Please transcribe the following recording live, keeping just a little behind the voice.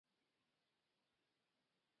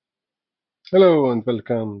Hello and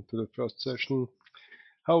welcome to the first session.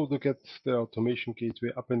 How to get the automation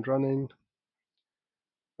gateway up and running.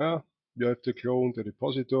 You have to clone the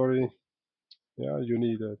repository. You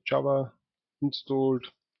need a Java installed,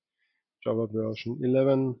 Java version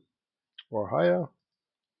 11 or higher.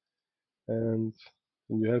 And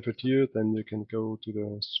when you have it here, then you can go to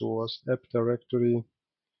the source app directory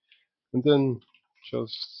and then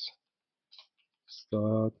just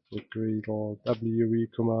start the great old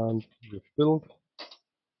wv command with build.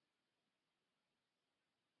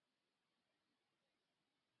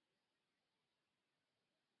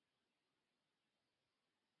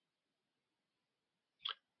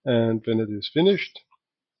 And when it is finished,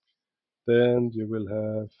 then you will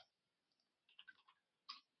have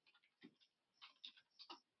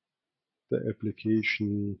the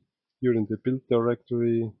application here in the build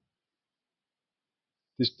directory,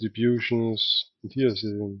 distributions, and here's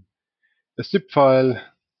a zip file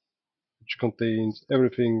which contains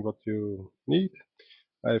everything what you need.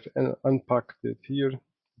 I've unpacked it here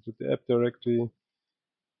to the app directory.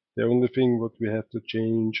 The only thing what we have to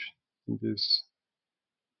change in this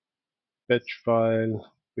batch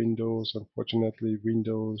file, Windows, unfortunately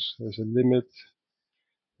Windows has a limit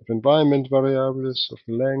of environment variables of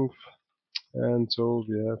length, and so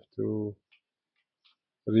we have to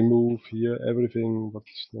remove here everything what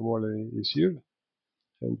normally is here,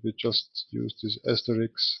 and we just use this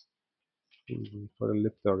asterisk for the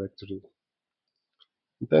lib directory.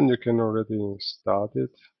 And then you can already start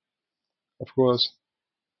it. Of course,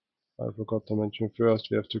 I forgot to mention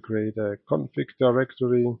first we have to create a config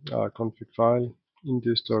directory, a config file in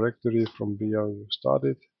this directory from where you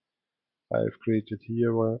started. I have created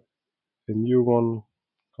here a new one,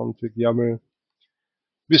 config YAML.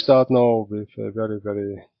 We start now with a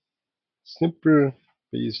very simple,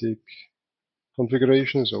 basic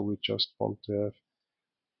configuration. So we just want to have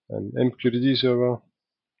an MQTT server,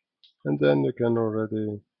 and then you can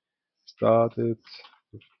already start it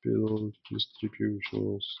with build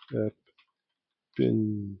distributions app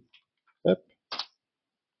bin app,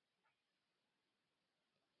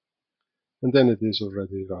 and then it is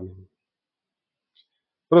already running.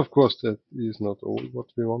 But of course that is not all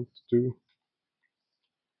what we want to do.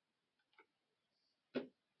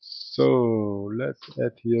 So let's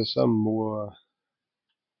add here some more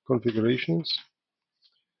configurations.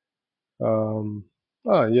 You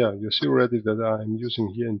see already that I'm using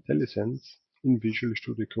here IntelliSense in Visual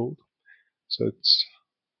Studio Code. So it's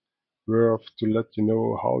worth to let you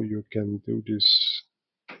know how you can do this.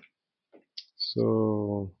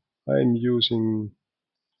 So I'm using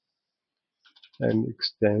an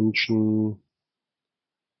extension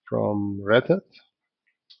from Red Hat.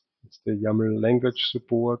 It's the YAML language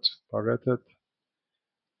support by Red Hat.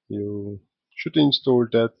 You should install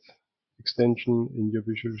that extension in your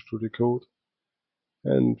Visual Studio Code.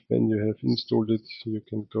 And when you have installed it, you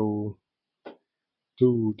can go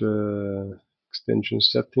to the extension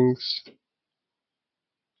settings.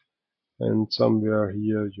 And somewhere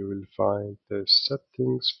here you will find the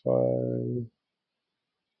settings file.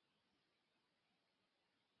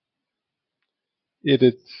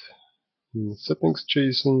 Edit in settings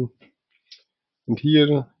JSON. And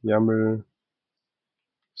here YAML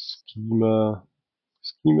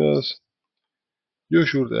schemas. You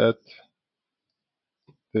should add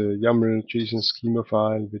the YAML JSON schema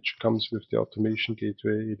file, which comes with the automation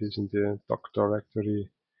gateway. It is in the doc directory.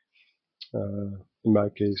 In my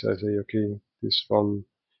case, I say, okay, this one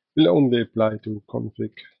will only apply to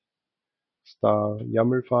config star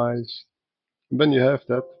YAML files. And when you have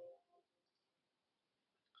that,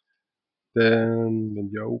 then when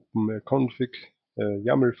you open a config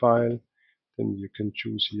YAML file, then you can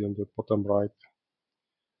choose here on the bottom right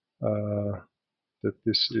that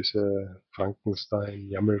this is a Frankenstein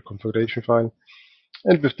YAML configuration file.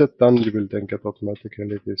 And with that done, you will then get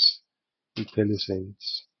automatically this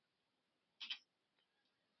IntelliSense.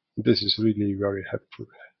 This is really very helpful.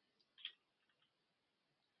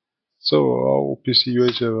 So our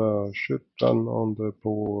OPCUA server should run on the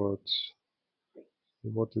port.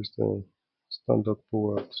 What is the standard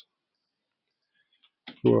port?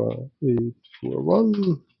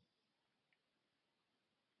 4841.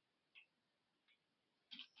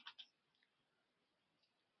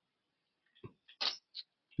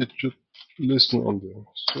 It should listen on the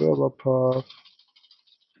server path.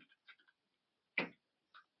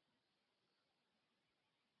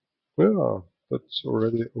 Yeah, that's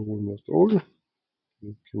already almost all.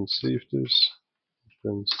 You can save this,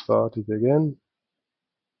 then start it again.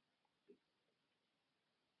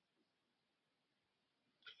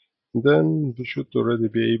 And then we should already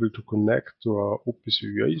be able to connect to our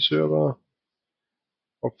OPCUA server.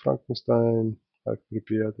 of Frankenstein. I've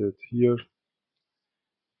prepared it here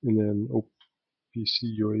in an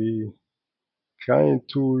OPCUA client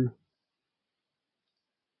tool.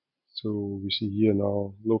 So we see here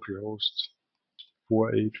now localhost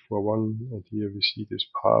 4841, and here we see this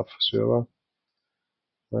path server.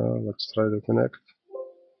 Let's try to connect.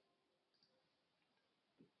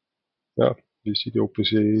 Yeah, we see the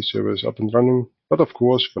OPCUA servers up and running, but of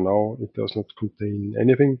course for now it does not contain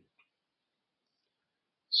anything.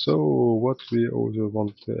 So what we also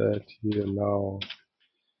want to add here now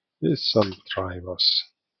is some drivers.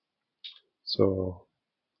 So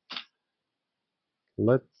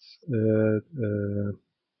let's add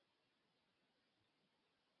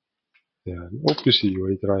an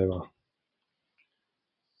OPCUA driver.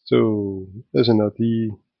 So as an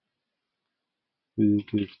ID, we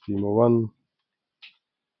give demo1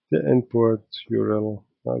 the endport URL.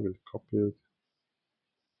 I will copy it,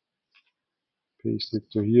 paste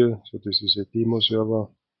it to here. So this is a demo server.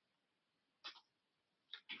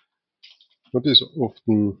 What is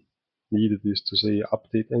often needed is to say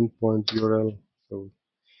update endpoint URL. So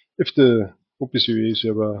if the OPCUA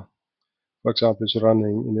server, for example, is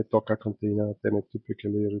running in a Docker container, then it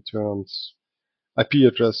typically returns IP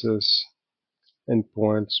addresses,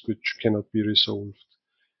 endpoints which cannot be resolved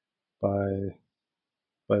by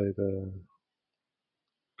the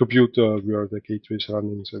computer where the gateway is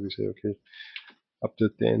running. So we say, okay,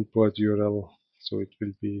 update the endpoint URL, so it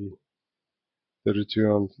will be, the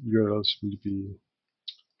returned URLs will be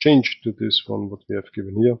changed to this one what we have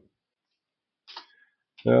given here.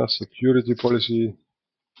 Yeah, security policy.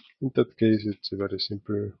 In that case, it's a very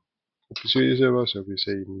simple OPCUA server, so we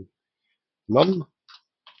say none.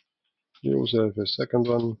 We also have a second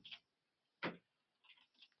one.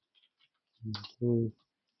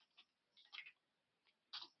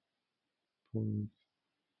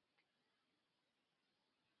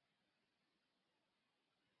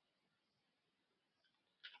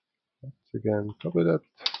 Let's again copy that.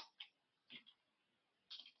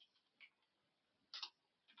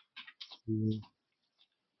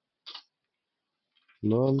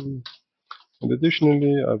 None. And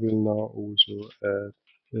additionally, I will now also add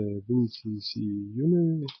a WinCC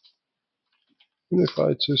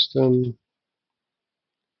unified system.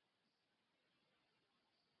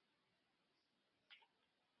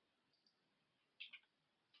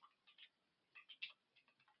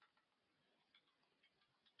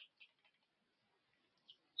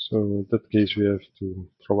 So in that case, we have to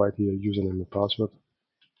provide here username and password.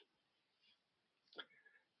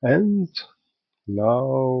 And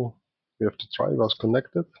now we have the drivers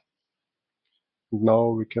connected. And now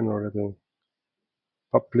we can already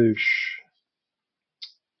publish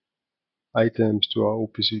items to our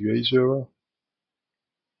OPCUA server.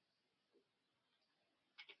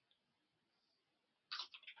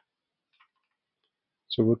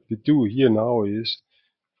 So what we do here now is,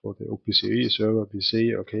 for the OPCUA server, we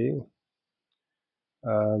say, okay,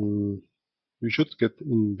 we should get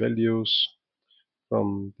in values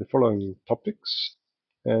from the following topics.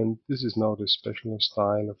 And this is now the special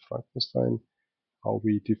style of Frankenstein, how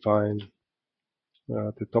we define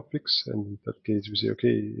the topics. And in that case, we say,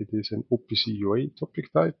 okay, it is an OPCUA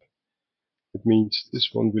topic type. It means this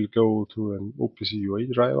one will go to an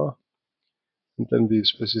OPCUA driver. And then we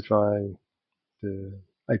specify the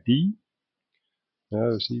ID.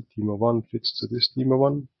 You see, demo1 fits to this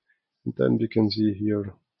demo1. And then we can see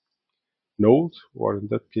here node, or in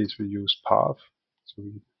that case, we use path. So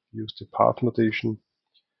we use the path notation.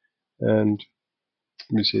 And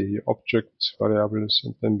we say here objects, variables,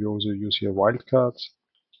 and then we also use here wildcards.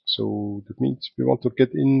 So that means we want to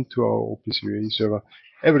get into our OPCUA server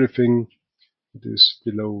everything that is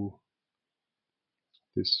below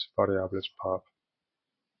this variables path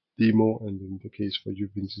demo, and in the case for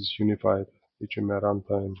Ubuntu is unified HMR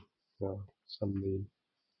runtime, some name,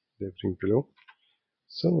 everything below.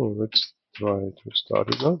 So let's try to start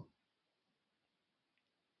it now.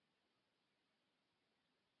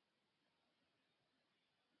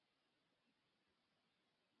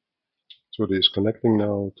 So it is connecting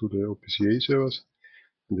now to the OPCUA servers,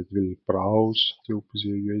 and it will browse the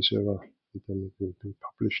OPCUA server, and then it will be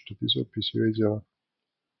published to this OPCUA server.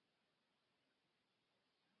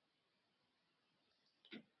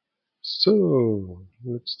 So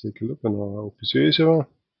let's take a look on our OPCUA server,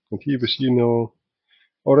 and here we see now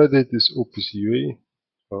already this OPCUA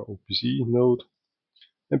or OPC node,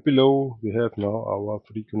 and below we have now our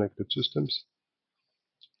three connected systems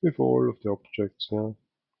with all of the objects and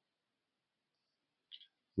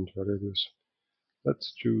variables.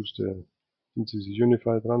 Let's choose the, this is a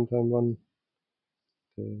unified runtime one,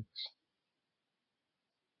 text,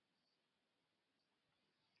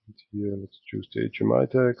 And here, let's choose the HMI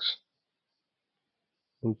tags.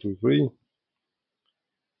 1, 2, 3.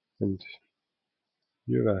 And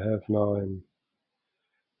here I have now an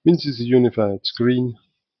WinCC unified screen,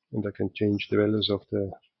 and I can change the values of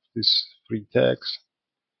these 3 tags.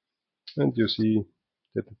 And you see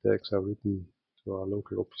that the tags are written to our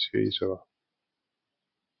local OPCUA server.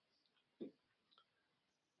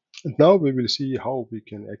 And now we will see how we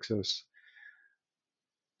can access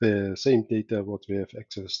the same data what we have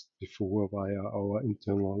accessed before via our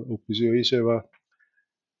internal OPCUA server,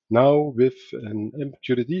 now with an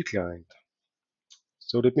MQTT client.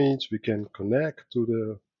 So that means we can connect to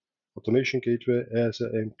the automation gateway as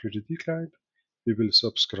an MQTT client. We will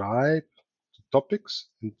subscribe to topics,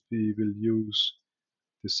 and we will use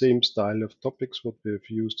the same style of topics what we have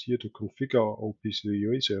used here to configure our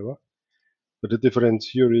OPCUA server. But the difference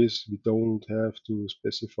here is we don't have to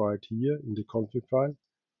specify it here in the config file.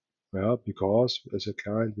 Well, because as a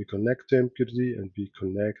client we connect to MQTT and we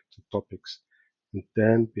connect to topics. And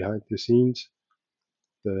then behind the scenes,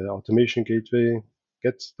 the automation gateway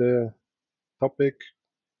gets the topic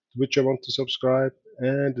to which I want to subscribe,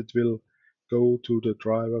 and it will go to the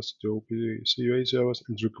drivers, the OPCUA servers,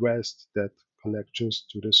 and request that connections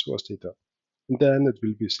to the source data. And then it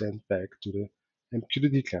will be sent back to the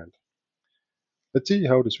MQTT client. Let's see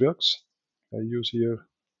how this works. I use here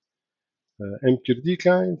MQTT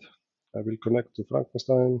client. I will connect to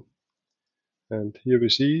Frankenstein, and here we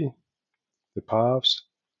see the paths,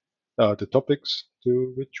 the topics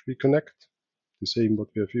to which we connect, the same what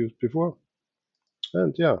we have used before.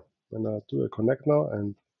 And yeah, when I do a connect now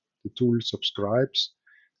and the tool subscribes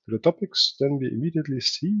to the topics, then we immediately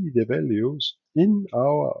see the values in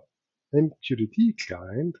our MQTT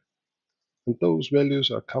client, and those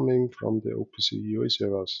values are coming from the OPCUA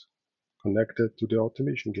servers connected to the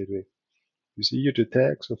automation gateway. You see here the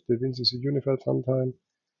tags of the WinCC Unified Runtime.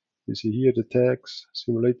 You see here the tags,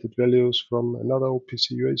 simulated values from another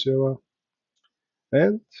OPCUA server.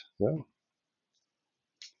 And well,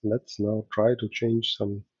 let's now try to change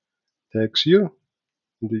some tags here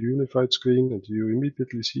in the unified screen, and you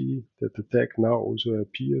immediately see that the tag now also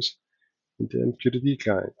appears in the MQTT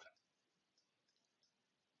client.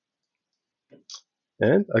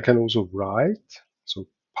 And I can also write, so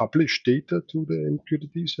publish data to the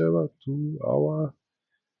MQTT server, to our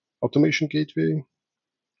automation gateway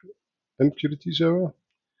MQTT server.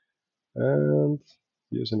 And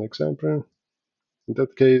here's an example. In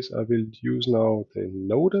that case, I will use now the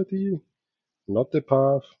node ID, not the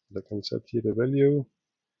path. I can set here the value.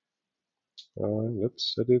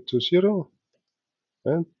 Let's set it to 0.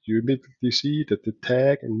 And you immediately see that the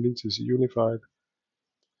tag in WinCC Unified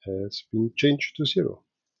has been changed to 0.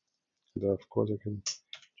 And of course, I can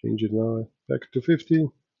change it now back to 50.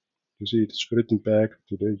 You see it's written back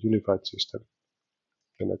to the unified system.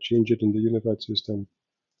 When I change it in the unified system,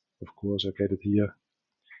 of course, I get it here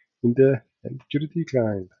in the MQTT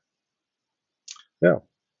client. Yeah,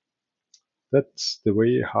 that's the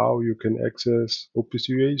way how you can access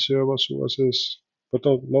OPCUA server sources, but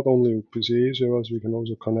not only OPCUA servers, we can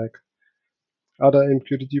also connect other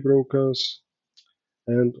MQTT brokers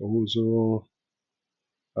and also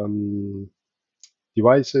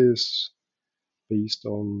devices based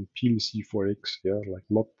on PLC4X, yeah, like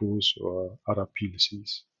Modbus or other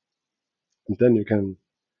PLCs. And then you can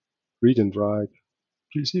read and write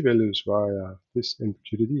PLC values via this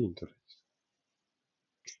MQTT interface.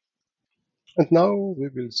 And now we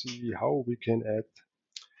will see how we can add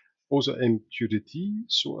also MQTT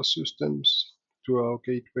source systems to our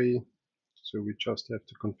gateway. So we just have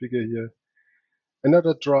to configure here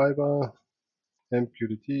another driver,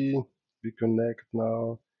 MQTT. We connect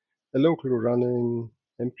now a locally running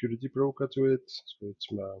MQTT broker to it. So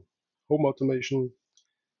it's my home automation.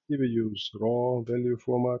 Here we use raw value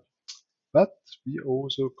format, but we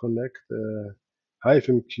also connect a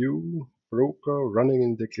HiveMQ broker running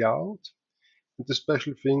in the cloud. And the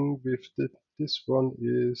special thing with this one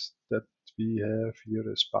is that we have here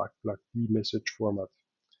a SparkPlug-B message format.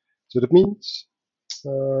 So that means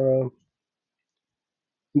in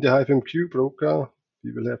the HiveMQ broker,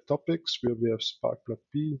 we will have topics where we have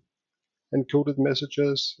SparkPlug-B encoded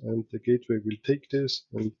messages, and the gateway will take this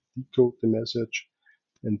and decode the message.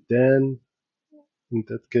 And then, in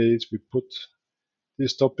that case, we put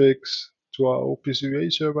these topics to our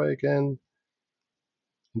OPCUA server again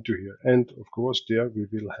into here. And of course, there we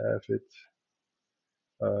will have it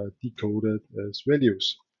decoded as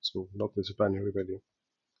values, so not as a binary value.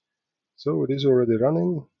 So it is already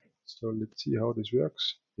running. So let's see how this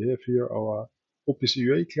works. We have here our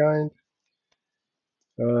OPCUA client,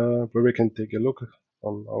 where we can take a look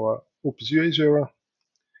on our OPCUA server.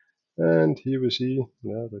 And here we see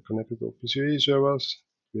the connected OPCUA servers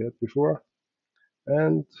we had before.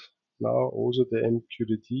 And now also the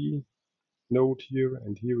MQTT node here.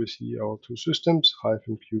 And here we see our two systems,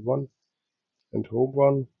 -Q1 and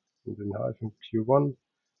home1. And in -Q1,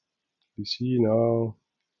 we see now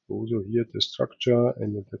also here the structure,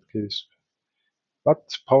 and in that case, what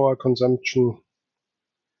power consumption.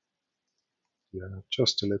 Yeah,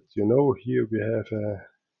 just to let you know, here we have a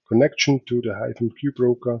connection to the -Q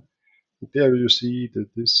broker. There you see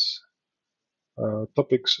that this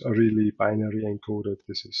topics are really binary encoded.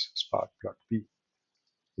 This is Spark-Plug B.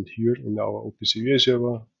 And here in our OPCUA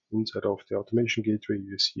server, inside of the automation gateway,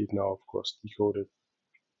 you see it now, of course, decoded.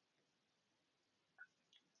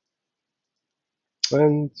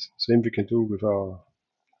 And same we can do with our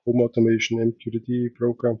home automation MQTT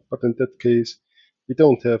broker, but in that case, we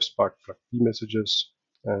don't have Spark-Plug B messages,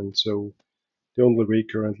 and so the only way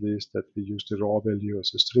currently is that we use the raw value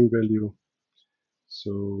as a string value.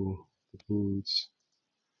 So that means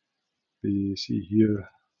we see here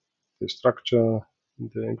the structure in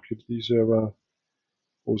the MQTT server,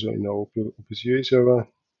 also in our OPCUA server.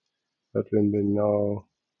 But when we now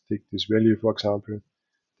take this value, for example,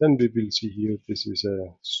 then we will see here this is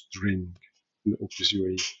a string in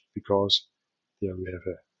OPCUA because there we have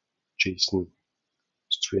a JSON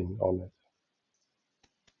string on it.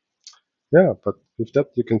 Yeah, but with that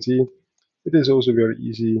you can see it is also very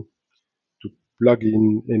easy to plug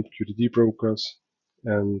in MQTT brokers,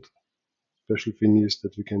 and special thing is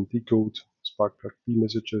that we can decode Spark-Plug B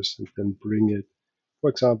messages and then bring it, for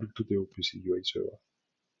example, to the OPCUA server.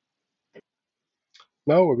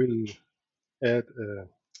 Now I will add a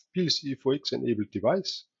PLC4X enabled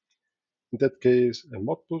device. In that case, a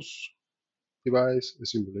Modbus device, a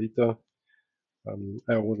simulator.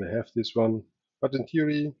 I already have this one, but in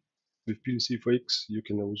theory, with PLC4X, you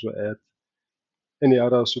can also add any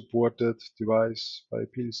other supported device by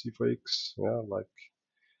PLC4X, like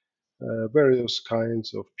various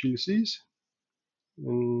kinds of PLCs.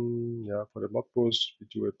 For the Modbus, we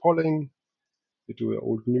do a polling, we do an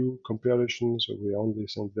old-new comparison, so we only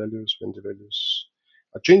send values when the values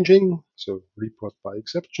are changing, so report by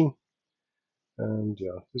exception. And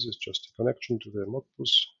this is just a connection to the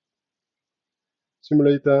Modbus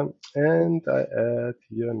simulator, and I add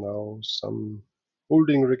here now some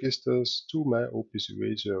holding registers to my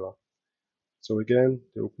OPCUA server. So again,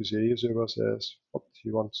 the OPCUA server says what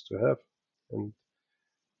he wants to have, and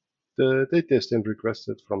the data is then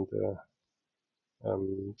requested from the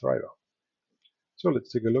driver. So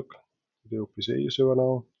let's take a look at the OPCUA server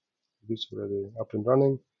now. It is already up and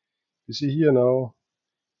running. You see here now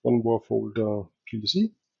one more folder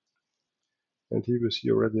PLC, and here we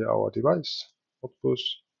see already our device, Modbus,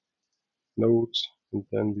 nodes, and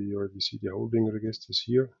then we already see the holding registers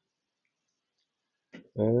here.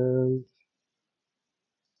 And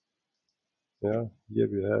here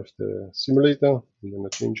we have the simulator, and then I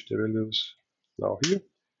change the values now here.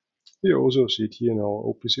 We also see it here in our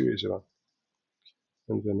OPCUA server.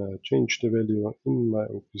 And when I change the value in my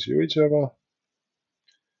OPCUA server,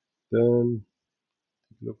 then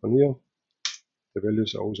take a look on here, the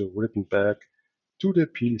values are also written back to the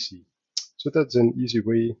PLC. So that's an easy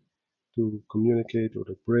way to communicate or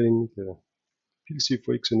to bring the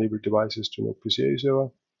PLC4X enabled devices to an OPCUA server.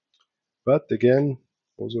 But again,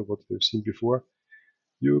 also what we've seen before,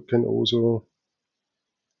 you can also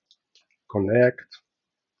connect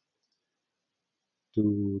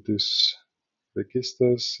to these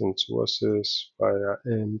registers and sources via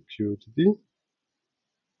MQTT.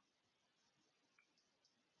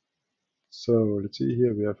 So let's see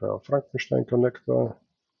here, we have our Frankenstein connector,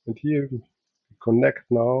 and here we connect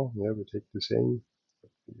now. We take the same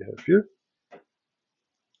that we have here,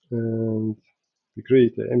 and we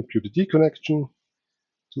create an MQTT connection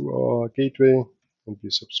to our gateway, and we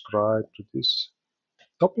subscribe to this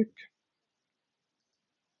topic.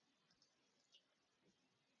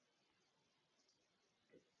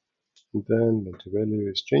 And then when the value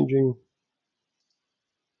is changing,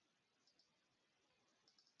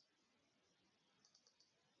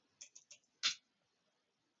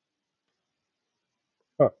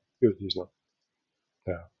 here it is now.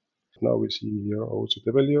 Now we see here also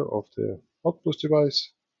the value of the Modbus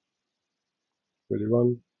device, value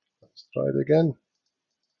 1. Let's try it again.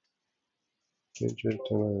 Change it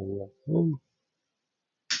to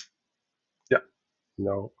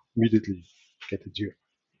now immediately get it here.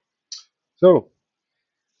 So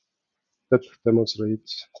that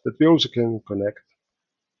demonstrates that we also can connect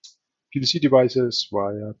PLC devices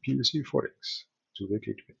via PLC4X to the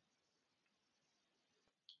gateway.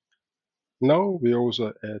 Now we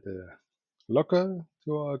also add a logger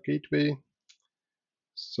to our gateway.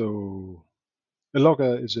 So a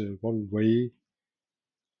logger is a one-way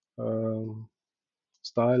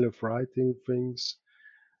style of writing things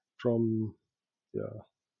from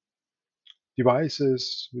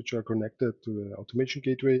devices which are connected to the automation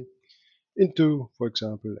gateway into, for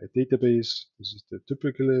example, a database. This is the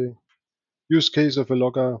typical use case of a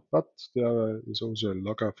logger, but there is also a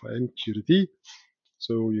logger for MQTT.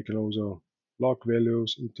 So you can also log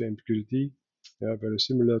values into MQTT. Yeah, very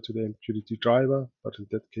similar to the MQTT driver, but in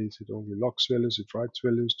that case it only logs values, it writes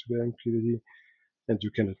values to the MQTT, and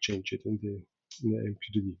you cannot change it in the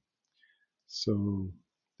MQTT. So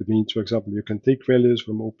that means, for example, you can take values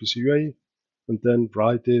from OPCUA and then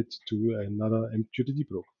write it to another MQTT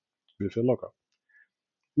probe with a logger.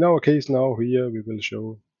 In our case now here we will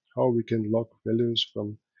show how we can log values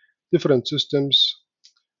from different systems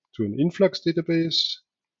to an influx database.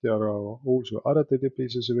 There are also other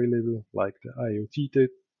databases available like the IoT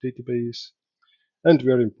database, and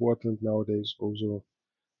very important nowadays also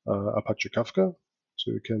Apache Kafka. So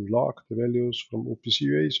you can log the values from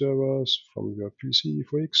OPCUA servers, from your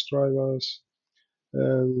PC4X drivers,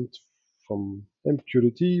 and from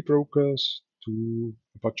MQTT brokers to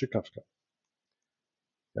Apache Kafka.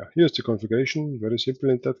 Yeah, here's the configuration, very simple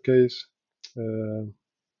in that case.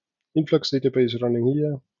 Influx database running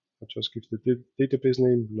here. I just give the database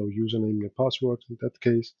name, no username, no password in that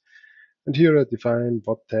case. And here I define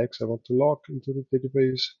what tags I want to log into the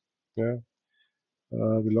database. Yeah,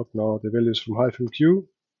 we log now the values from -q,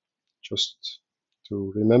 just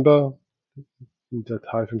to remember in that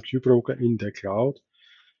 -q broker in the cloud.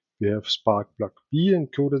 We have Spark block B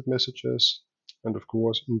encoded messages, and of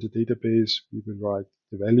course in the database we will write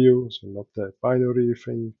the value, so not the binary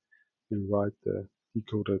thing. We'll write the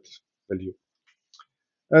decoded value.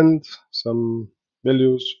 And some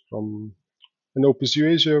values from an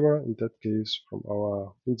OPCUA server, in that case from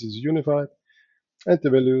our Windows Unified, and the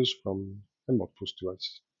values from a Modbus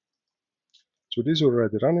device. So this is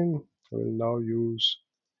already running. I will now use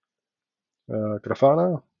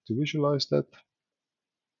Grafana to visualize that.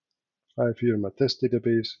 I have here my test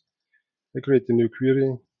database. I create a new query.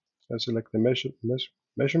 I select the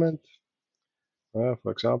measurement.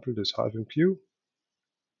 For example, this -q.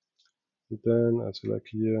 And then I select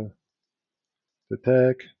here the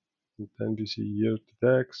tag. And then we see here the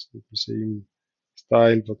tags, the same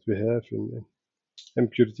style what we have in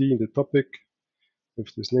MQTT in the topic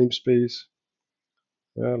with this namespace.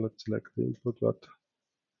 Let's select the input what.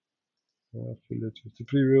 Fill it with the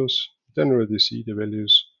previous. Then already see the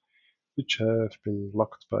values which have been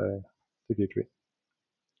locked by the gateway.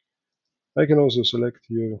 I can also select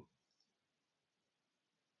here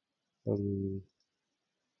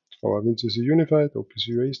our Windows Unified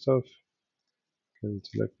OPCUA stuff. Can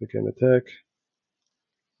select again a tag.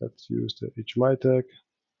 Let's use the HMI tag.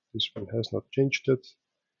 This one has not changed it.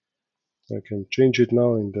 I can change it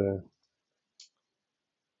now in the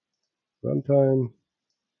runtime.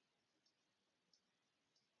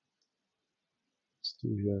 Let's do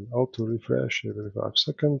here an auto refresh every 5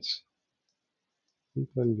 seconds. And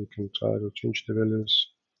then we can try to change the values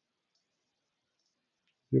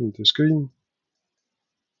here on the screen.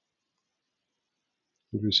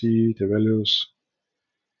 And we see the values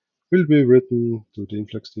will be written to the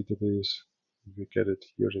Influx database. We get it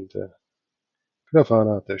here in the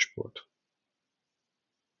Grafana dashboard.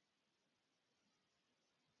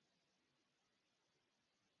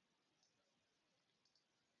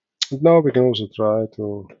 And now we can also try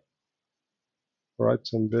to write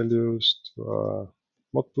some values to our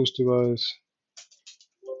Modbus device.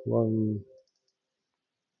 1,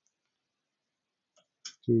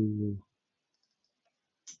 2,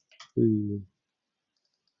 3,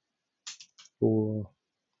 4.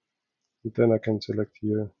 And then I can select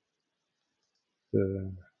here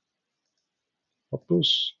the Modbus.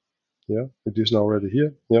 Yeah, it is now already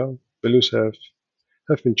here. Yeah, values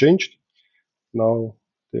have been changed. Now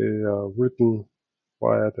they are written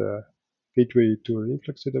via the gateway to the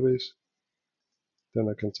Influx database. Then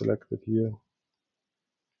I can select it here.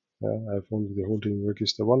 I have only the holding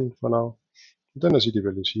register 1 for now. And then I see the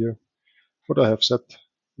values here. What I have set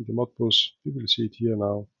in the Modbus, we will see it here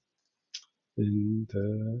now in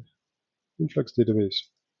the Influx database.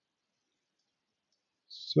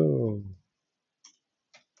 So,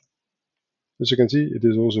 as you can see, it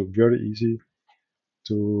is also very easy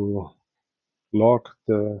to log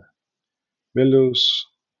the values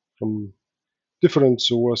from different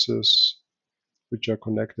sources which are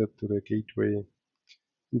connected to the gateway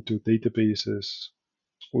into databases,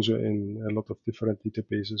 also in a lot of different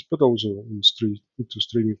databases, but also into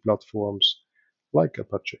streaming platforms like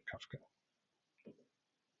Apache Kafka.